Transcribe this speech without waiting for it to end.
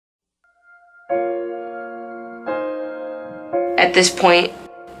At this point,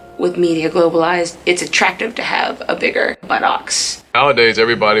 with media globalized, it's attractive to have a bigger buttocks. Nowadays,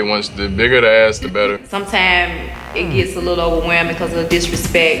 everybody wants the bigger the ass, the better. Sometimes it gets a little overwhelming because of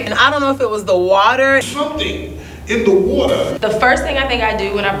disrespect. And I don't know if it was the water. Something in the water. The first thing I think I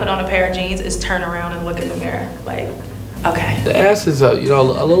do when I put on a pair of jeans is turn around and look in the mirror. Like, okay. The ass is a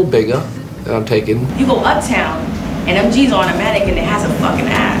little bigger than I'm taking. You go uptown and them jeans are automatic and it has a fucking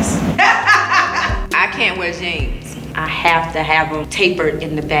ass. I can't wear jeans. I have to have them tapered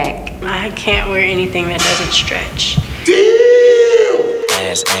in the back. I can't wear anything that doesn't stretch.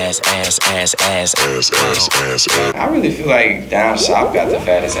 Ass, ass, ass, ass, ass, ass, ass, ass, ass. I really feel like down south got the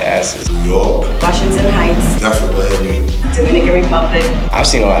fattest asses. New York. Washington Heights. Definitely. Dominican Republic. I've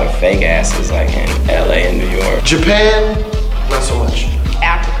seen a lot of fake asses like in LA and New York. Japan, not so much.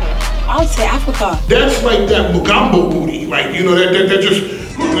 Africa. I would say Africa. That's like that Mugambo booty, like, you know, that just...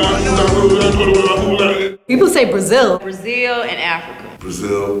 People say Brazil. Brazil and Africa.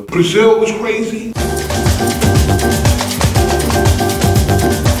 Brazil. Brazil was crazy.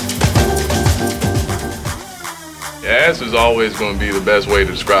 Ass is always going to be the best way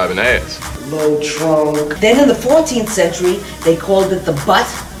to describe an ass. Low trunk. Then in the 14th century, they called it the butt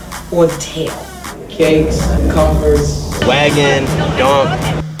or the tail. Cakes, comforts. Wagon, dump.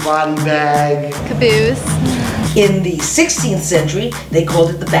 Body bag. Caboose. In the 16th century, they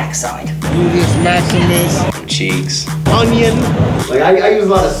called it the backside. Gluteus maximus. Cheeks. Onion. Like I use a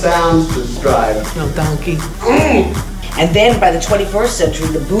lot of sounds to describe. No donkey. And then by the 21st century,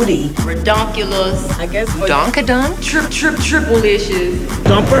 the booty. Redonkulous. I guess. Donkadunk. Triple-licious.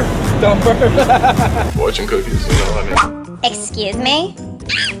 Dumper. Fortune cookies, you know what I mean? Excuse me?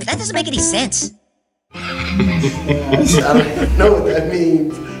 That doesn't make any sense. I don't even know what that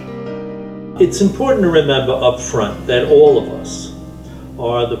means. It's important to remember up front that all of us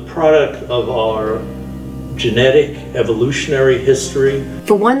are the product of our genetic, evolutionary history.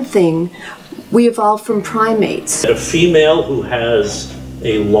 For one thing, we evolved from primates. A female who has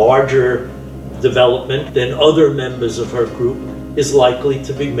a larger development than other members of her group is likely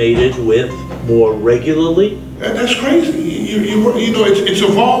to be mated with more regularly. And that's crazy. You know, it's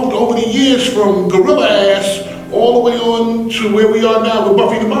evolved over the years from gorilla ass all the way on to where we are now with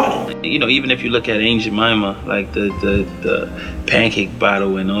Buffy the Body. You know, even if you look at Aunt Jemima, like the pancake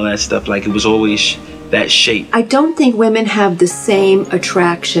bottle and all that stuff, like it was always that shape. I don't think women have the same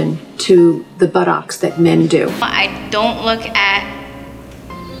attraction to the buttocks that men do. I don't look at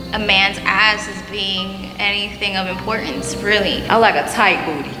a man's ass as being anything of importance, really. I like a tight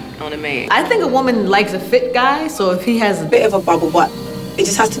booty on a man. I think a woman likes a fit guy, so if he has a bit of a bubble butt, it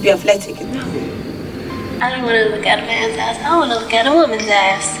just has to be athletic. I don't want to look at a man's ass. I want to look at a woman's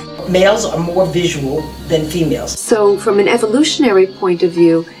ass. Males are more visual than females. So from an evolutionary point of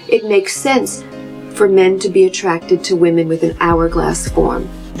view, it makes sense for men to be attracted to women with an hourglass form.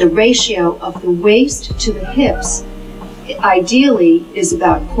 The ratio of the waist to the hips ideally is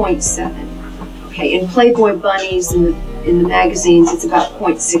about 0.7. Okay, in Playboy bunnies in the magazines, it's about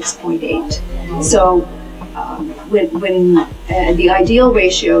 0.6, 0.8. So when the ideal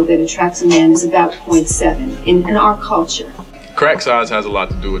ratio that attracts a man is about 0.7 in our culture. Crack size has a lot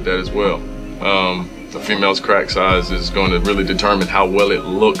to do with that as well. The female's crack size is going to really determine how well it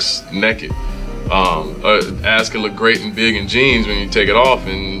looks naked. Ass can look great and big in jeans when you take it off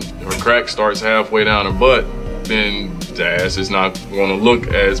and her crack starts halfway down her butt, then the ass is not going to look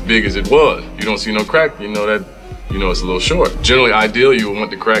as big as it was. You don't see no crack, you know it's a little short. Generally, ideally, you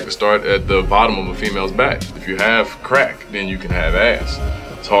want the crack to start at the bottom of a female's back. If you have crack, then you can have ass.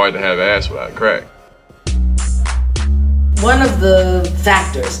 It's hard to have ass without crack. One of the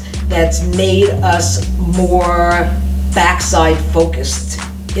factors that's made us more backside focused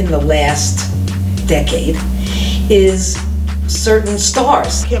in the last decade is certain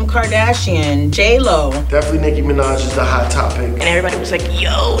stars. Kim Kardashian, J-Lo. Definitely Nicki Minaj is the hot topic. And everybody was like,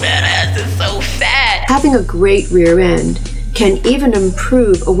 yo, that ass is so fat. Having a great rear end can even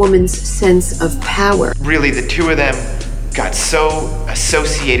improve a woman's sense of power. Really, the two of them got so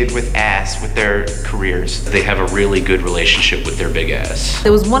associated with ass with their careers. They have a really good relationship with their big ass.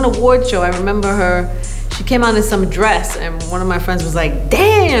 There was one award show, I remember her, she came out in some dress and one of my friends was like,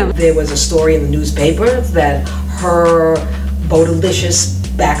 damn! There was a story in the newspaper that her Botalicious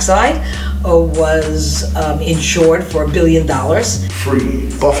backside was insured for $1 billion. Free.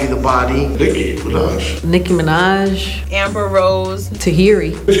 Buffy the Body. Nicki Minaj. Nicki Minaj. Amber Rose.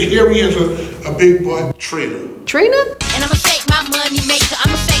 Tahiri. Tahiri has a big butt. Trina. Trina? And I'ma shake my money maker.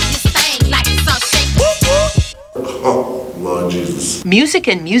 I'ma shake this thing like it's all shake. Oh, Lord Jesus. Music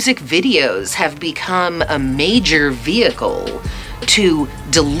and music videos have become a major vehicle to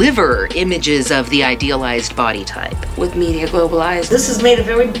deliver images of the idealized body type. With media globalized, this has made a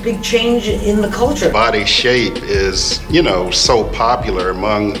very big change in the culture. Body shape is, you know, so popular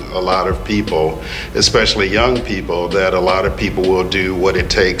among a lot of people, especially young people, that a lot of people will do what it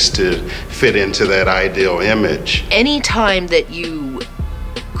takes to fit into that ideal image. Anytime that you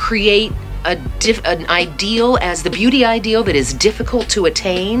create an ideal as the beauty ideal that is difficult to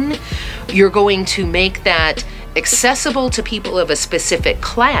attain, you're going to make that accessible to people of a specific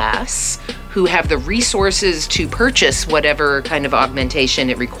class who have the resources to purchase whatever kind of augmentation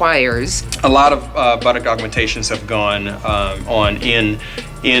it requires. A lot of buttock augmentations have gone on in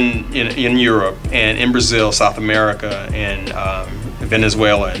Europe and in Brazil, South America, and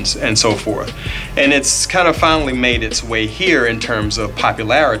Venezuela, and so forth. And it's kind of finally made its way here in terms of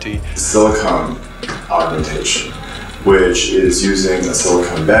popularity. Silicone augmentation, which is using a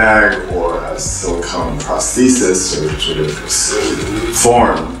silicone bag or a silicone prosthesis, or sort of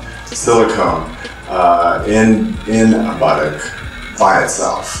formed silicone in a buttock by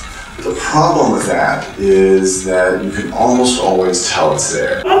itself. The problem with that is that you can almost always tell it's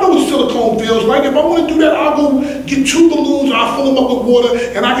there. I know what silicone feels like. If I want to do that, I'll go get 2 balloons, I'll fill them up with water,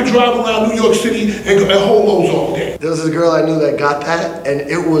 and I can drive around New York City and hold those all day. There was this girl I knew that got that, and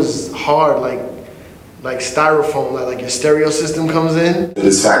it was hard, like styrofoam, like your stereo system comes in. It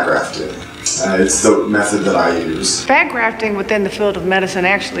is fat grafting. It's the method that I use. Fat grafting within the field of medicine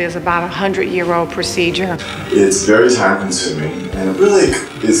actually is about a 100-year-old procedure. It's very time-consuming, and it really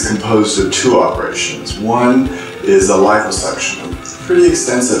is composed of 2 operations. One is a liposuction, a pretty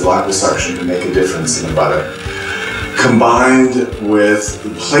extensive liposuction to make a difference in the buttock, combined with the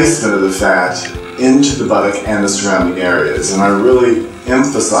placement of the fat into the buttock and the surrounding areas. And I really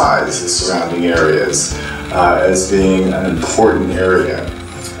emphasize the surrounding areas as being an important area.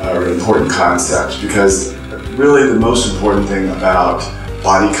 Or an important concept, because really the most important thing about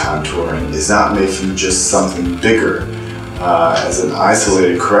body contouring is not making just something bigger as an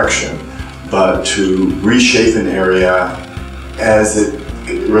isolated correction, but to reshape an area as it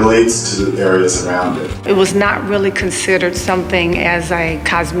relates to the areas around it. It was not really considered something as a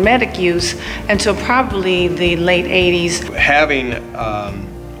cosmetic use until probably the late 80s. Having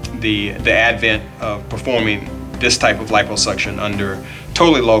the advent of performing this type of liposuction under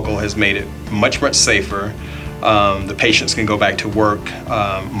Totally Local has made it much safer. The patients can go back to work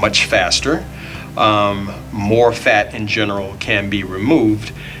much faster. More fat in general can be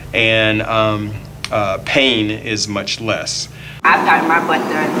removed, and pain is much less. I've gotten my butt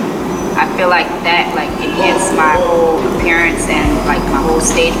done. I feel like that enhanced my whole appearance and my whole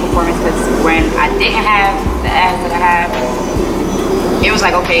stage performance, because when I didn't have the abs that I have, it was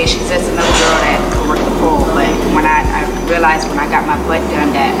like, okay, she's just another girl that can work the pole. But when I realized when I got my butt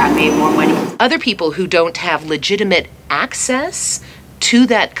done that I made more money. Other people who don't have legitimate access to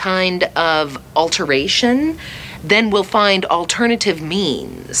that kind of alteration then will find alternative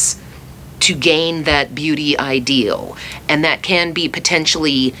means to gain that beauty ideal. And that can be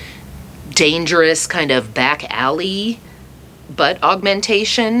potentially dangerous, kind of back alley butt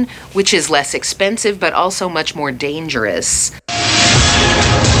augmentation, which is less expensive but also much more dangerous.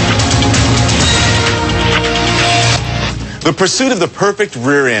 The pursuit of the perfect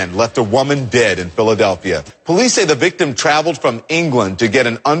rear end left a woman dead in Philadelphia. Police say the victim traveled from England to get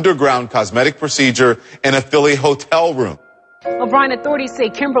an underground cosmetic procedure in a Philly hotel room. O'Brien authorities say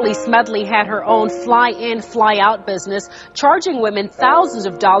Kimberly Smedley had her own fly-in, fly-out business, charging women thousands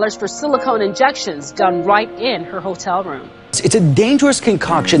of dollars for silicone injections done right in her hotel room. It's a dangerous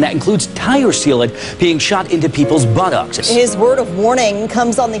concoction that includes tire sealant being shot into people's buttocks. His word of warning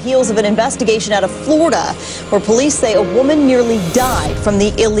comes on the heels of an investigation out of Florida, where police say a woman nearly died from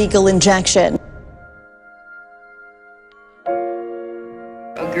the illegal injection.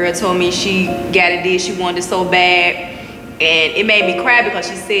 A girl told me she got it, she wanted it so bad, and it made me cry because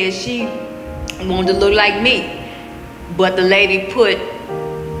she said she wanted to look like me. But the lady put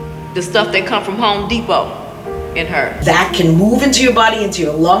the stuff that come from Home Depot in her. That can move into your body, into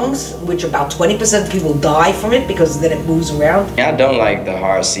your lungs, which about 20% of people die from it because then it moves around. I don't like the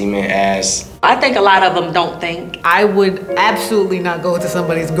hard cement ass. I think a lot of them don't think. I would absolutely not go to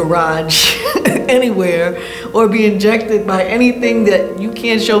somebody's garage anywhere or be injected by anything that you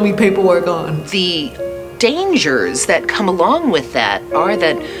can't show me paperwork on. The dangers that come along with that are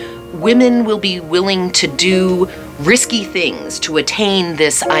that women will be willing to do risky things to attain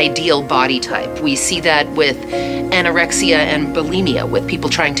this ideal body type. We see that with anorexia and bulimia, with people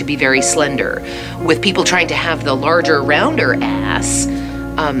trying to be very slender, with people trying to have the larger, rounder ass,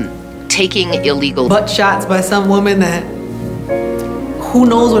 taking illegal butt shots by some woman that who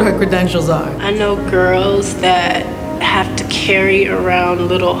knows what her credentials are. I know girls that have to carry around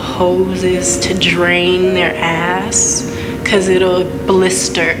little hoses to drain their ass because it'll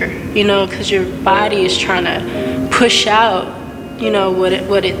blister, you know, because your body is trying to push out, you know,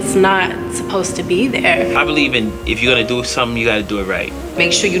 what it's not supposed to be there. I believe in if you're gonna do something, you gotta do it right.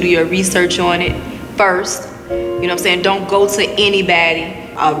 Make sure you do your research on it first. You know what I'm saying? Don't go to anybody,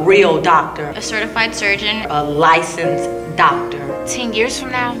 a real doctor, A certified surgeon. a licensed doctor. 10 years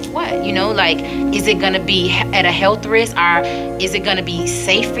from now, what? You know, like, is it gonna be at a health risk, or is it gonna be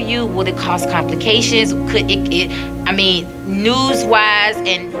safe for you? Will it cause complications? Could I mean, news-wise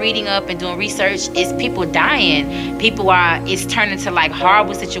and reading up and doing research, is people dying. It's turning to like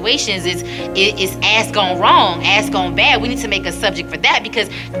horrible situations. It's ass gone wrong, ass gone bad. We need to make a subject for that, because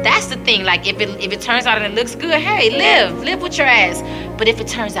that's the thing. Like, if it turns out and it looks good, hey, live with your ass. But if it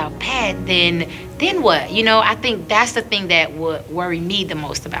turns out bad, then what? You know, I think that's the thing that would worry me the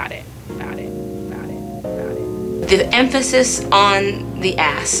most about it. The emphasis on the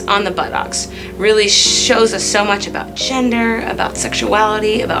ass, on the buttocks, really shows us so much about gender, about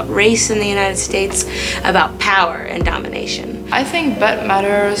sexuality, about race in the United States, about power and domination. I think butt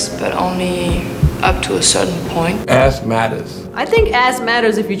matters, but only up to a certain point. Ass matters. I think ass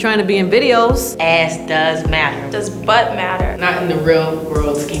matters if you're trying to be in videos. Ass does matter. Does butt matter? Not in the real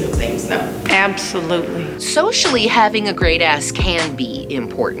world scheme of things, no. Absolutely. Socially, having a great ass can be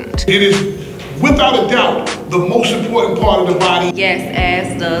important. It is, without a doubt, the most important part of the body. Yes,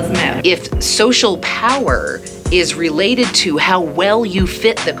 ass does matter. If social power is related to how well you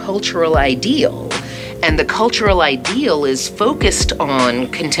fit the cultural ideal, and the cultural ideal is focused on,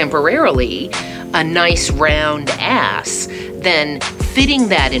 contemporarily, a nice round ass, then fitting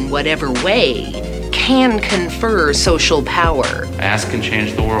that in whatever way can confer social power. Ass can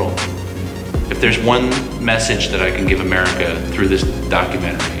change the world. If there's one message that I can give America through this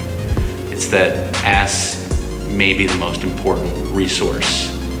documentary, it's that ass may be the most important resource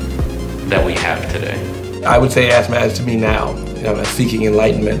that we have today. I would say ass matters to me now. You know, I'm seeking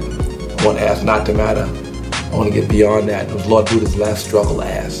enlightenment. I want ass not to matter. I want to get beyond that. It was Lord Buddha's last struggle,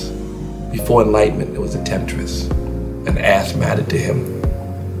 ass. Before enlightenment, it was a temptress. And ass mattered to him.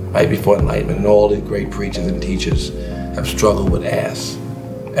 Right before enlightenment, and all the great preachers and teachers have struggled with ass.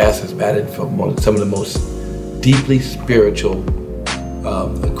 Ass has mattered for some of the most deeply spiritual,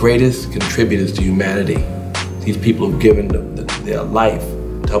 the greatest contributors to humanity. These people who've given their life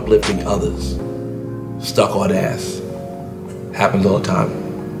to uplifting others. Stuck on ass. Happens all the time.